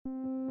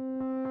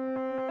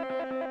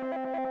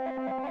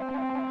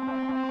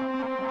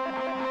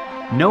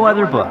No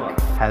other book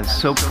has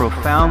so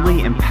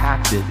profoundly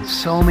impacted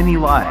so many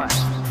lives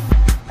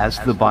as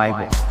the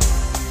Bible.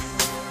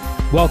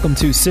 Welcome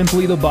to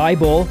Simply the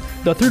Bible,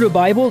 the Through the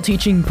Bible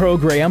teaching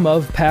program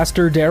of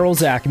Pastor Daryl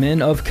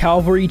Zachman of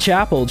Calvary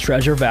Chapel,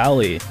 Treasure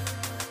Valley.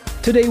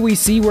 Today we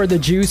see where the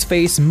Jews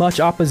face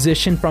much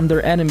opposition from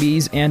their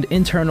enemies and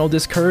internal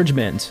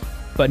discouragement,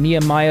 but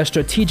Nehemiah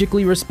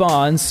strategically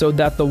responds so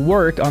that the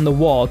work on the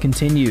wall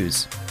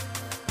continues.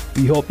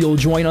 We hope you'll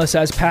join us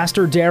as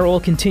Pastor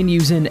Daryl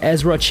continues in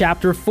Ezra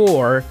chapter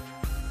 4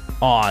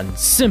 on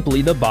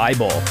Simply the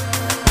Bible.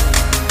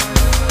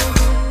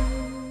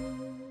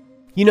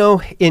 You know,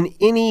 in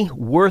any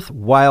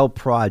worthwhile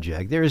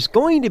project, there's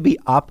going to be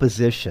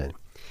opposition.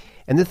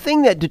 And the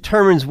thing that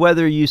determines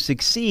whether you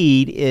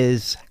succeed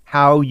is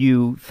how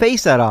you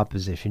face that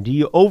opposition. Do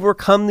you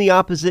overcome the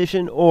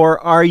opposition, or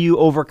are you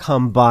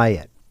overcome by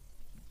it?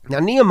 Now,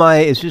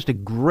 Nehemiah is just a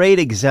great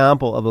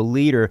example of a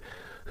leader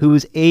who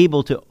was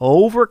able to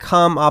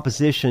overcome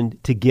opposition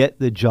to get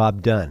the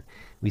job done.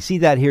 We see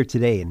that here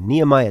today in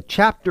Nehemiah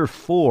chapter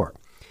 4.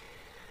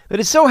 But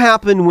it so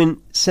happened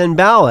when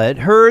Sanballat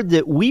heard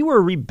that we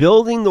were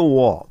rebuilding the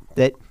wall,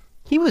 that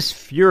he was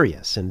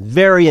furious and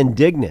very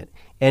indignant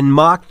and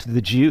mocked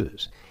the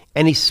Jews.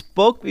 And he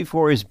spoke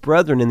before his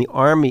brethren in the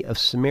army of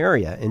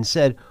Samaria and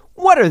said,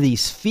 "What are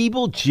these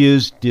feeble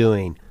Jews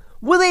doing?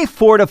 Will they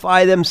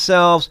fortify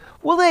themselves?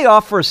 Will they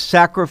offer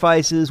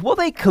sacrifices? Will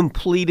they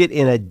complete it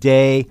in a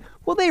day?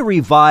 Will they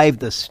revive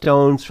the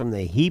stones from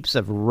the heaps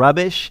of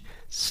rubbish,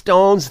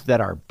 stones that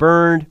are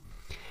burned?"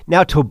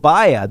 Now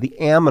Tobiah the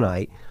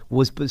Ammonite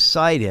was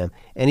beside him,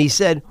 and he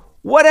said,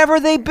 "Whatever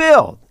they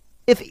build,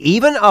 if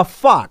even a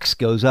fox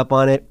goes up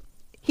on it,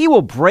 he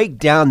will break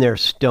down their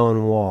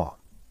stone wall."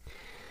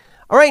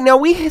 All right, now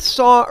we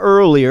saw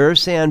earlier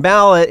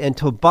Sanballat and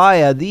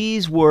Tobiah.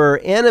 These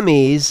were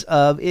enemies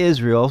of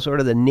Israel, sort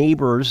of the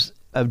neighbors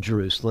of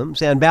Jerusalem.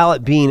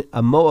 Sanballat being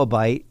a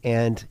Moabite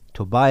and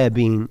Tobiah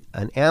being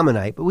an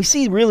Ammonite. But we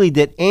see really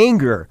that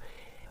anger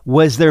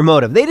was their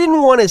motive. They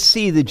didn't want to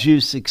see the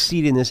Jews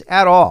succeed in this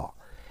at all.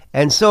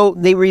 And so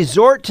they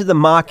resort to the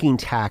mocking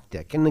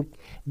tactic and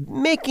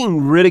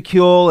making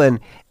ridicule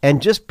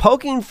and just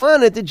poking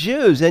fun at the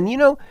Jews. And, you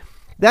know,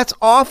 that's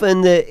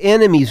often the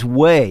enemy's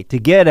way to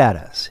get at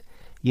us,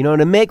 you know,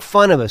 to make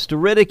fun of us, to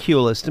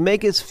ridicule us, to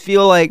make us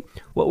feel like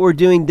what we're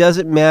doing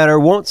doesn't matter,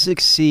 won't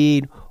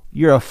succeed,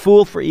 you're a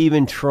fool for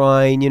even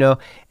trying, you know.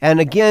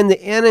 And again,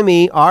 the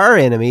enemy, our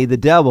enemy, the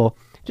devil,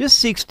 just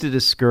seeks to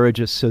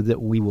discourage us so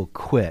that we will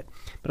quit.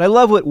 But I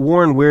love what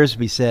Warren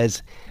Wiersbe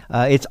says,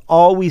 it's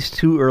always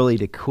too early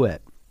to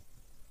quit.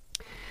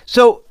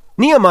 So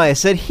Nehemiah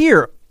said,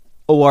 "Hear,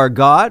 O our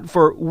God,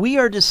 for we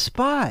are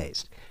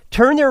despised.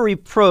 Turn their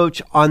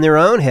reproach on their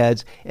own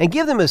heads and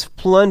give them as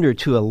plunder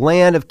to a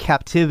land of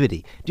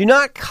captivity. Do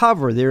not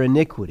cover their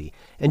iniquity,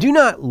 and do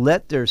not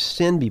let their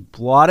sin be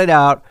blotted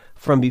out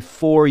from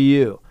before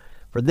you,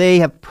 for they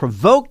have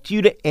provoked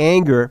you to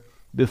anger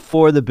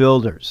before the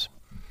builders."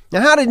 Now,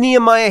 how did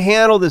Nehemiah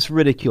handle this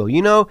ridicule?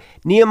 You know,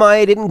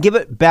 Nehemiah didn't give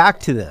it back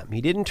to them.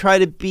 He didn't try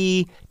to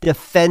be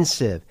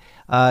defensive.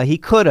 He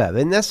could have,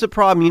 and that's the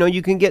problem. You know,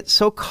 you can get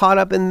so caught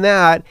up in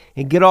that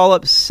and get all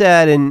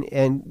upset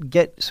and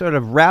get sort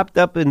of wrapped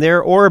up in their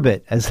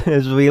orbit, as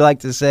we like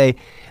to say,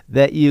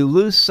 that you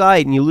lose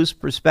sight and you lose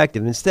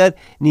perspective. Instead,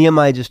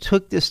 Nehemiah just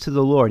took this to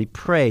the Lord. He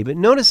prayed, but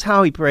notice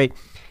how he prayed.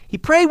 He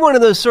prayed one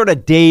of those sort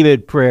of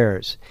David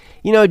prayers.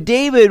 You know,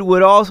 David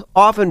would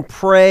often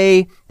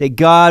pray that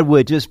God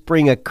would just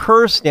bring a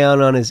curse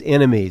down on his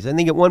enemies. I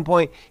think at one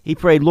point he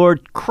prayed,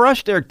 "Lord,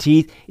 crush their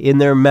teeth in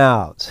their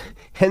mouths."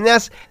 And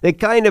that's the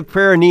kind of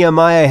prayer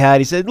Nehemiah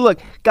had. He said, "Look,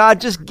 God,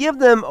 just give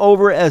them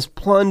over as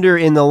plunder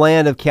in the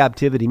land of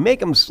captivity. Make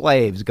them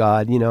slaves,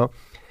 God, you know."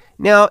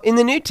 Now, in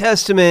the New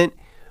Testament,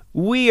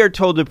 we are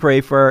told to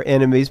pray for our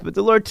enemies, but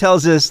the Lord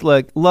tells us,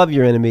 look, love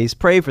your enemies,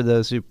 pray for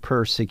those who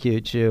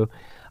persecute you.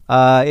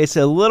 It's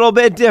a little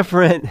bit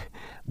different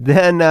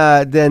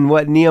than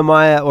what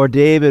Nehemiah or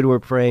David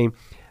were praying.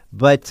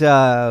 But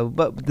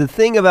the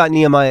thing about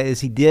Nehemiah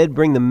is he did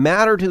bring the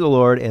matter to the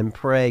Lord and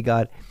pray,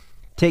 "God,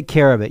 take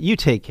care of it. You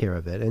take care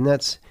of it." And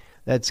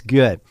that's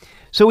good.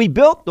 So we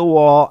built the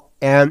wall,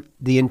 and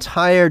the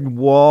entire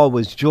wall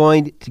was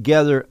joined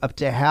together up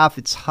to half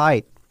its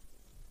height.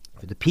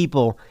 The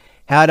people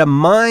had a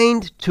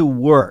mind to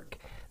work.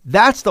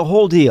 That's the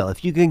whole deal.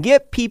 If you can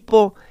get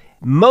people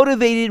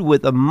motivated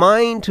with a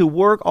mind to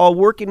work, all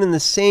working in the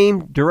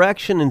same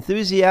direction,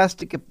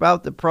 enthusiastic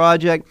about the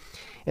project,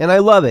 and I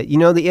love it. You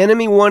know, the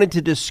enemy wanted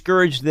to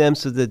discourage them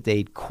so that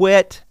they'd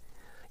quit.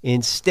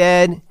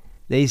 Instead,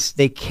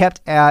 they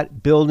kept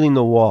at building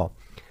the wall.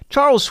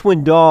 Charles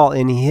Swindoll,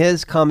 in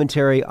his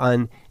commentary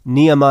on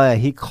Nehemiah,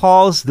 he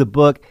calls the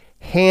book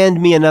 "Hand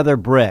Me Another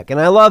Brick." And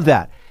I love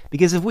that,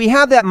 because if we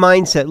have that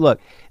mindset, look,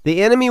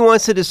 the enemy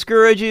wants to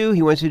discourage you.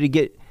 He wants you to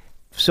get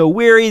so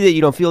weary that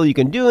you don't feel you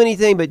can do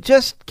anything, but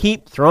just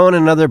keep throwing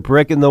another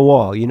brick in the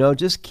wall. You know,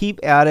 just keep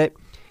at it,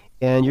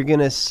 and you're going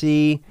to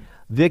see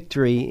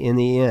victory in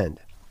the end.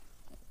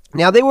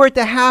 Now, they were at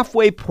the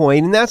halfway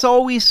point, and that's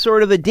always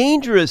sort of a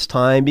dangerous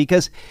time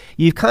because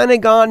you've kind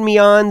of gone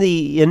beyond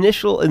the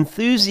initial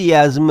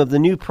enthusiasm of the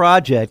new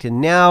project,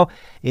 and now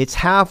it's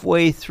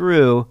halfway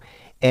through,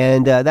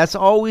 and that's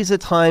always a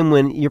time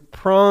when you're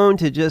prone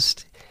to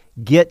just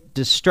get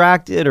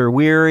distracted or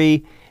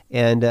weary,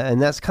 and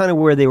that's kind of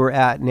where they were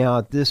at now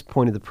at this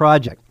point of the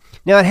project.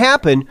 Now, it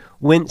happened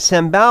when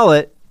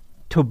Sanballat,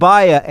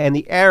 Tobiah, and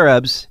the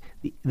Arabs,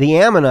 the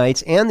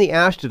Ammonites, and the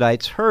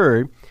Ashdodites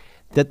heard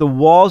that the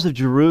walls of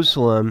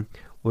Jerusalem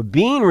were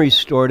being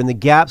restored and the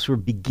gaps were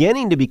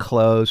beginning to be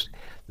closed,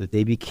 that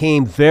they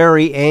became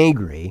very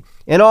angry,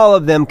 and all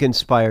of them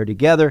conspired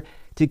together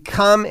to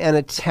come and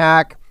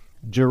attack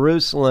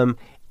Jerusalem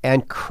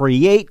and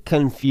create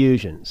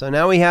confusion. So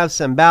now we have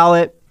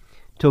Sanballat,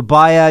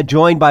 Tobiah,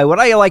 joined by what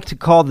I like to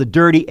call the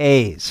dirty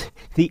A's,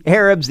 the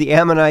Arabs, the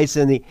Ammonites,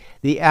 and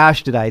the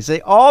Ashdodites.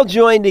 They all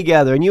joined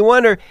together, and you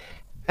wonder,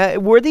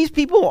 were these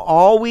people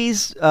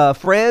always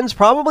friends?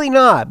 Probably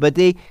not, but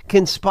they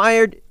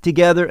conspired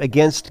together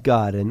against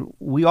God. And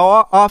we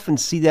all often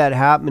see that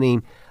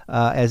happening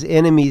as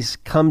enemies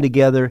come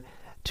together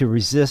to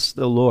resist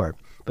the Lord.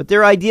 But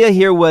their idea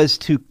here was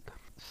to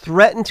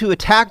threaten to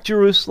attack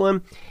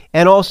Jerusalem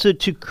and also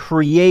to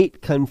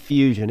create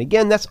confusion.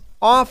 Again, that's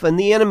often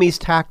the enemy's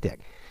tactic.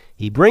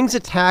 He brings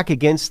attack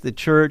against the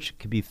church. It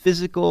could be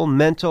physical,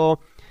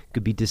 mental, it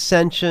could be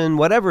dissension,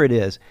 whatever it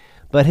is.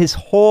 But his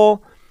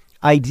whole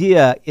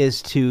idea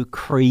is to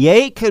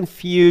create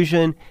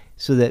confusion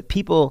so that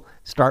people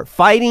start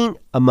fighting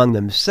among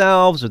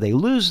themselves, or they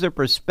lose their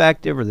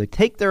perspective, or they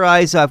take their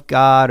eyes off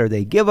God, or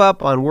they give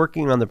up on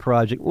working on the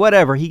project.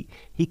 Whatever he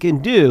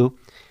can do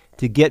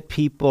to get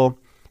people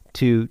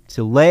to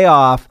lay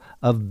off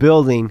of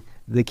building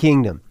the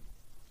kingdom.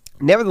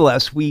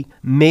 Nevertheless, we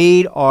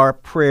made our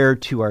prayer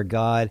to our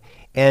God,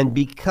 and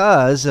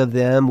because of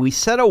them, we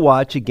set a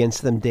watch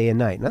against them day and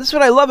night. Now, this is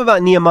what I love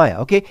about Nehemiah,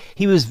 okay?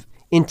 He was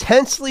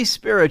intensely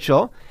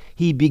spiritual.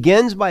 He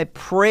begins by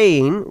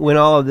praying when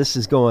all of this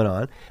is going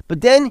on,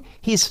 but then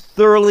he's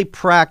thoroughly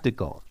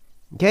practical.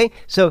 Okay,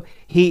 so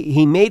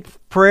he made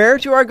prayer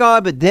to our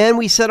God, but then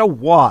we set a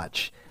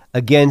watch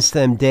against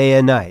them day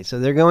and night. So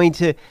they're going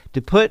to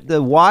put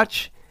the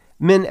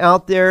watchmen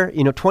out there,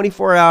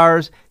 24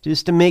 hours,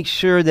 just to make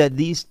sure that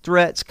these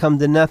threats come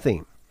to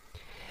nothing.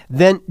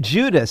 Then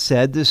Judah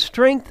said, the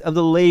strength of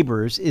the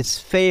laborers is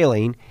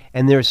failing,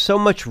 and there's so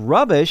much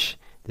rubbish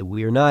that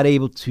we are not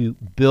able to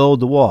build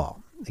the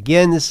wall.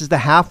 Again, this is the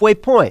halfway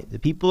point. The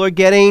people are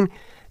getting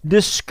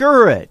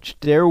discouraged.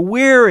 They're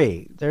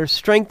weary. Their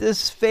strength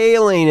is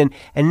failing.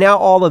 And now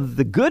all of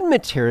the good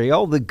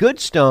material, the good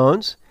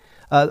stones,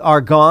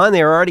 are gone.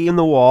 They're already in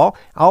the wall.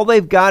 All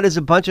they've got is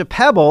a bunch of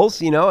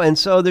pebbles, and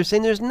so they're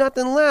saying there's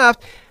nothing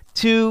left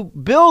to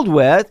build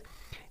with.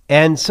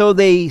 And so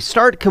they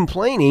start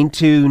complaining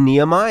to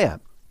Nehemiah.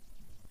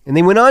 And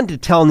they went on to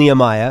tell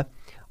Nehemiah,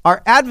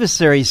 our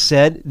adversaries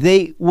said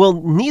they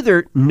will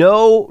neither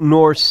know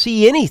nor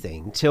see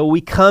anything till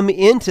we come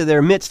into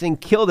their midst and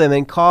kill them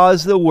and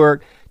cause the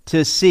work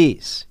to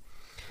cease.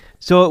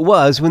 So it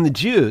was when the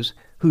Jews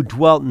who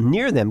dwelt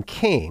near them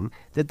came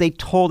that they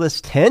told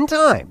us 10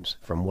 times,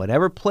 from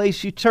whatever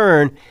place you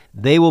turn,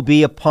 they will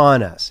be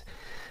upon us.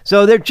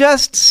 So they're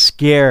just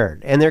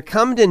scared, and they're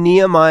coming to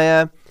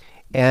Nehemiah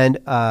and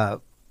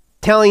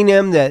telling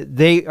him that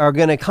they are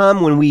going to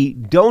come when we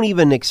don't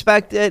even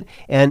expect it,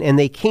 and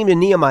they came to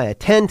Nehemiah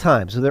 10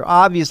 times. So they're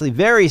obviously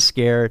very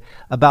scared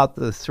about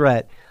the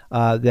threat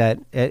that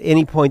at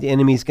any point the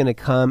enemy is going to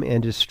come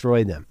and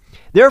destroy them.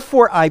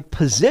 Therefore, I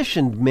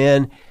positioned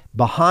men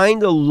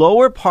behind the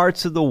lower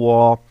parts of the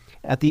wall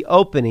at the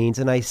openings,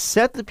 and I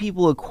set the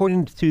people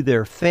according to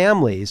their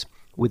families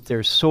with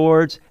their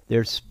swords,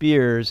 their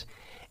spears,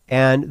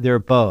 and their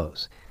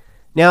bows.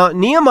 Now,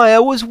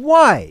 Nehemiah was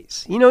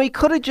wise. He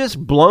could have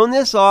just blown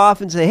this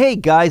off and said, hey,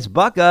 guys,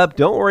 buck up.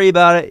 Don't worry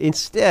about it.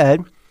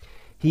 Instead,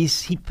 he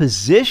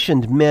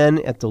positioned men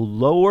at the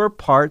lower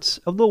parts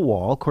of the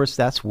wall. Of course,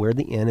 that's where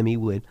the enemy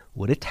would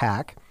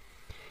attack.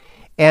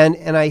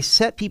 And I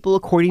set people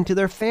according to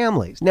their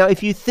families. Now,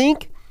 if you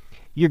think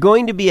you're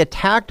going to be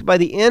attacked by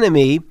the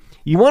enemy,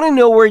 you want to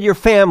know where your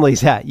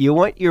family's at. You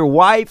want your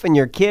wife and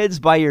your kids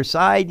by your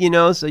side,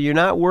 so you're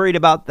not worried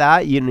about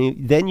that.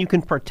 Then you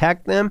can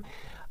protect them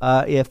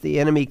if the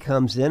enemy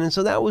comes in. And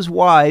so that was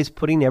wise,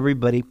 putting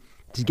everybody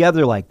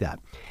together like that.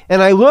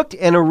 And I looked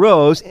and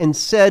arose and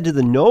said to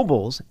the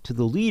nobles, to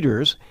the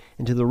leaders,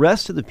 and to the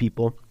rest of the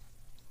people,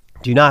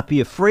 do not be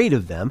afraid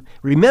of them.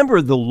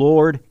 Remember the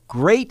Lord,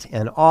 great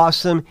and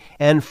awesome,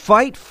 and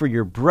fight for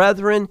your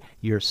brethren,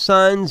 your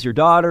sons, your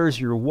daughters,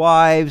 your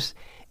wives,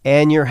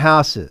 and your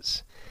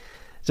houses.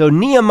 So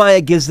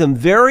Nehemiah gives them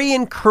very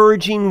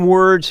encouraging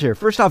words here.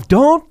 First off,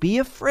 don't be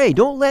afraid.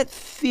 Don't let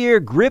fear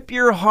grip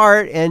your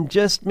heart and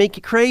just make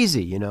you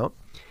crazy,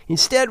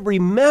 Instead,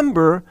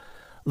 remember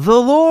the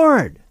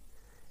Lord.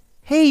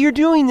 Hey, you're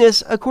doing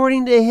this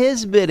according to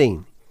his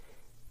bidding.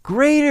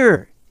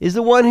 Greater is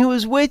the one who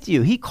is with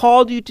you. He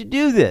called you to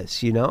do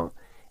this,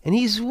 and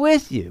he's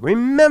with you.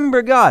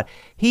 Remember God.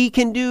 He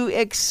can do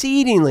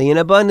exceedingly and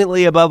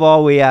abundantly above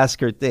all we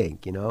ask or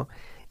think,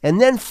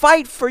 And then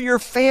fight for your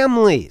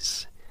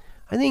families.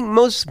 I think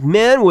most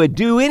men would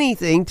do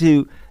anything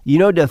to,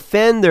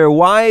 defend their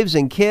wives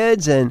and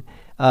kids and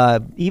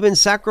even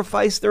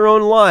sacrifice their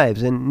own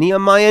lives. And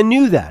Nehemiah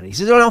knew that. He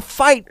says, now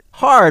fight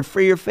hard for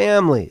your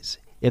families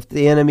if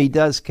the enemy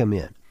does come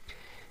in.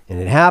 And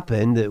it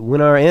happened that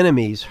when our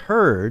enemies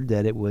heard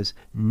that it was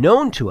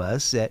known to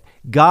us that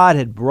God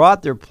had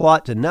brought their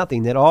plot to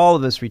nothing, that all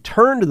of us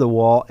returned to the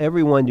wall,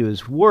 everyone to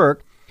his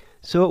work.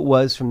 So it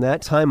was from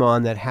that time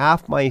on that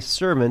half my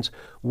servants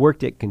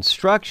worked at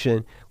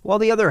construction, while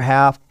the other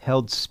half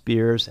held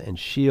spears and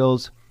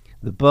shields,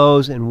 the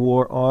bows and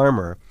wore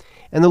armor.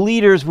 And the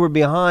leaders were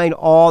behind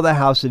all the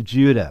house of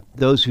Judah,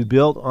 those who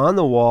built on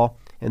the wall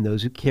and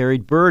those who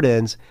carried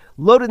burdens,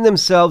 loaded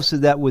themselves so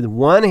that with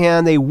one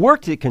hand they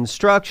worked at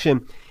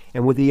construction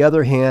and with the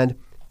other hand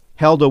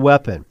held a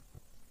weapon.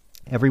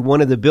 Every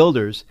one of the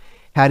builders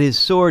had his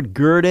sword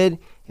girded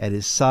at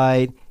his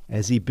side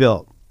as he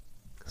built.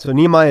 So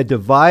Nehemiah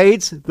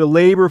divides the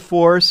labor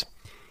force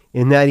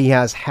in that he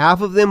has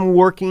half of them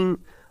working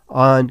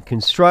on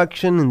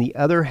construction and the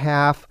other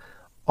half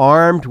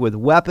armed with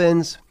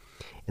weapons.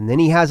 And then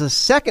he has a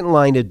second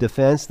line of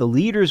defense. The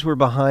leaders were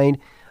behind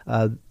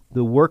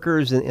the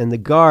workers and the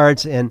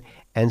guards. And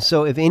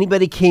so if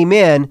anybody came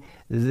in,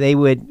 they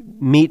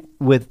would meet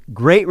with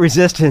great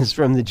resistance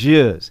from the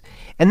Jews.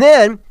 And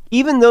then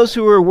even those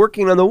who were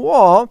working on the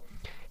wall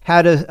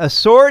had a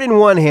sword in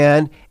one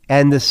hand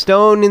and the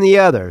stone in the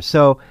other.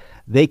 So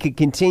they could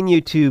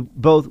continue to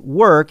both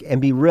work and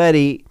be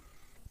ready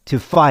to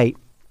fight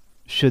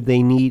should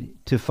they need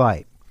to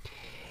fight.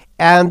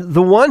 And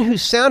the one who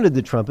sounded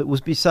the trumpet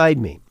was beside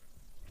me.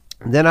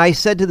 Then I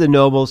said to the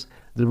nobles,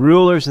 the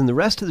rulers, and the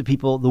rest of the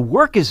people, the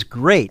work is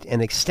great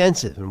and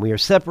extensive, and we are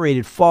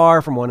separated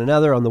far from one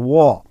another on the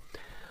wall.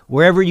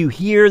 Wherever you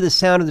hear the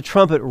sound of the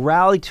trumpet,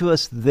 rally to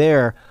us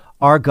there.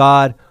 Our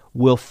God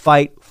will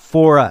fight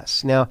for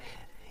us. Now,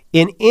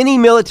 in any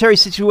military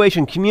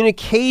situation,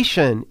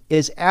 communication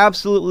is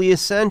absolutely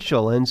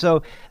essential. And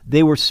so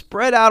they were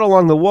spread out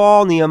along the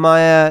wall.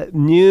 Nehemiah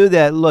knew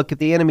that, look, if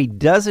the enemy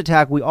does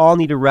attack, we all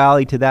need to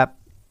rally to that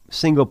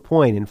single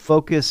point and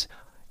focus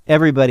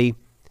everybody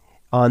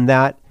on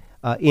that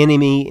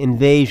enemy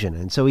invasion.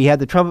 And so he had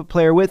the trumpet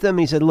player with him.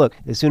 And he said, look,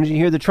 as soon as you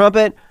hear the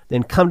trumpet,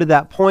 then come to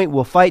that point.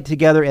 We'll fight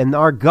together, and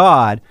our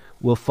God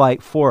will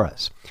fight for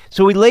us.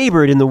 So we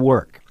labored in the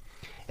work.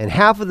 And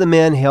half of the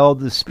men held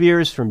the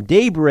spears from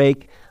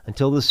daybreak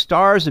until the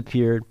stars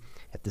appeared.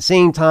 At the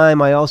same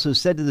time, I also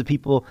said to the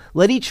people,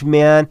 let each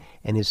man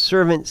and his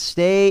servant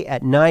stay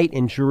at night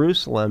in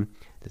Jerusalem,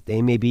 that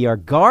they may be our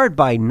guard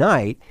by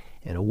night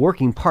and a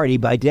working party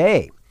by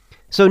day.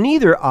 So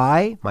neither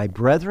I, my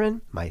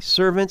brethren, my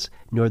servants,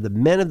 nor the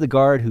men of the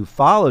guard who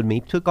followed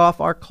me took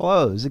off our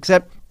clothes,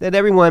 except that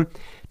everyone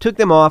took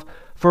them off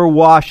for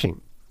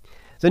washing.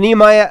 So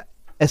Nehemiah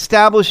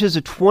establishes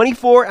a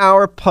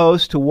 24-hour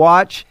post to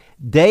watch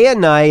day and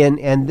night,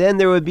 and then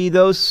there would be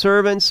those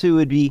servants who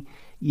would be,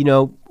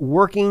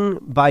 working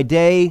by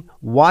day,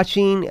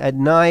 watching at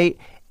night,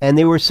 and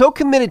they were so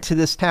committed to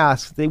this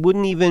task, they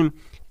wouldn't even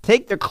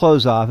take their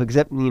clothes off,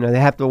 except, they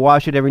have to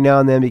wash it every now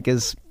and then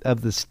because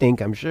of the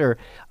stink, I'm sure.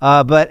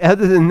 But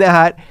other than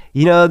that,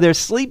 they're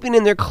sleeping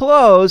in their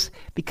clothes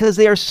because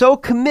they are so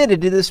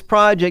committed to this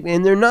project,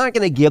 and they're not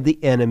going to give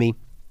the enemy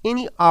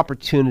any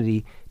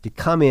opportunity to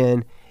come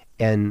in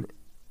and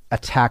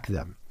attack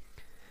them.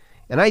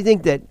 And I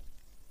think that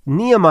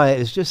Nehemiah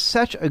is just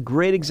such a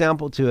great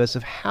example to us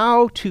of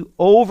how to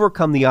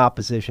overcome the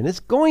opposition. It's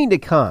going to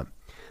come.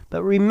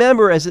 But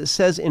remember, as it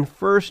says in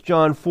 1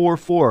 John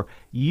 4:4,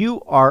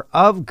 you are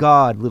of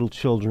God, little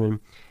children,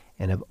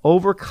 and have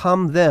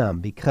overcome them,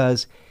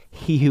 because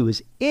he who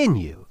is in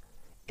you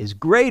is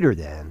greater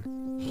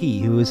than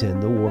he who is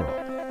in the world.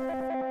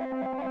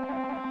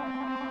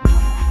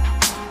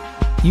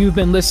 You've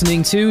been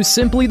listening to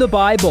Simply the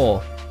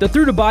Bible, the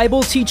Through the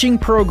Bible teaching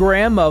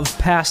program of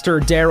Pastor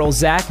Daryl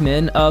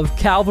Zachman of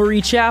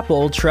Calvary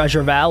Chapel,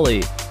 Treasure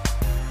Valley.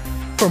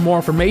 For more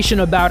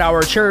information about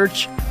our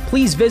church,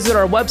 please visit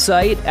our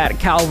website at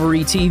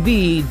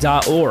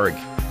calvarytv.org.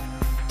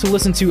 To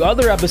listen to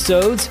other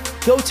episodes,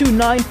 go to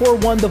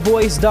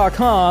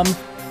 941thevoice.com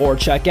or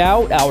check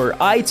out our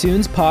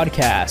iTunes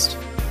podcast.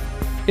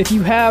 If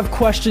you have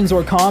questions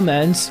or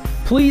comments,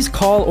 please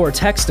call or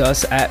text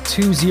us at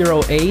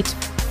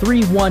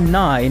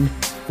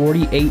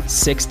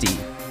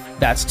 208-319-4860.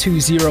 That's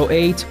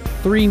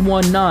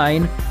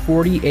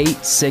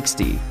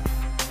 208-319-4860.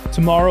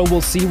 Tomorrow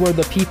we'll see where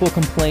the people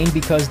complain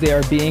because they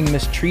are being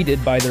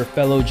mistreated by their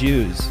fellow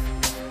Jews.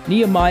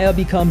 Nehemiah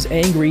becomes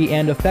angry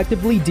and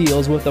effectively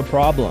deals with the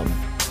problem.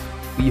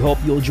 We hope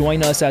you'll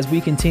join us as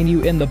we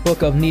continue in the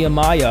book of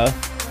Nehemiah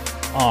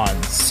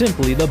on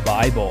Simply the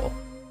Bible.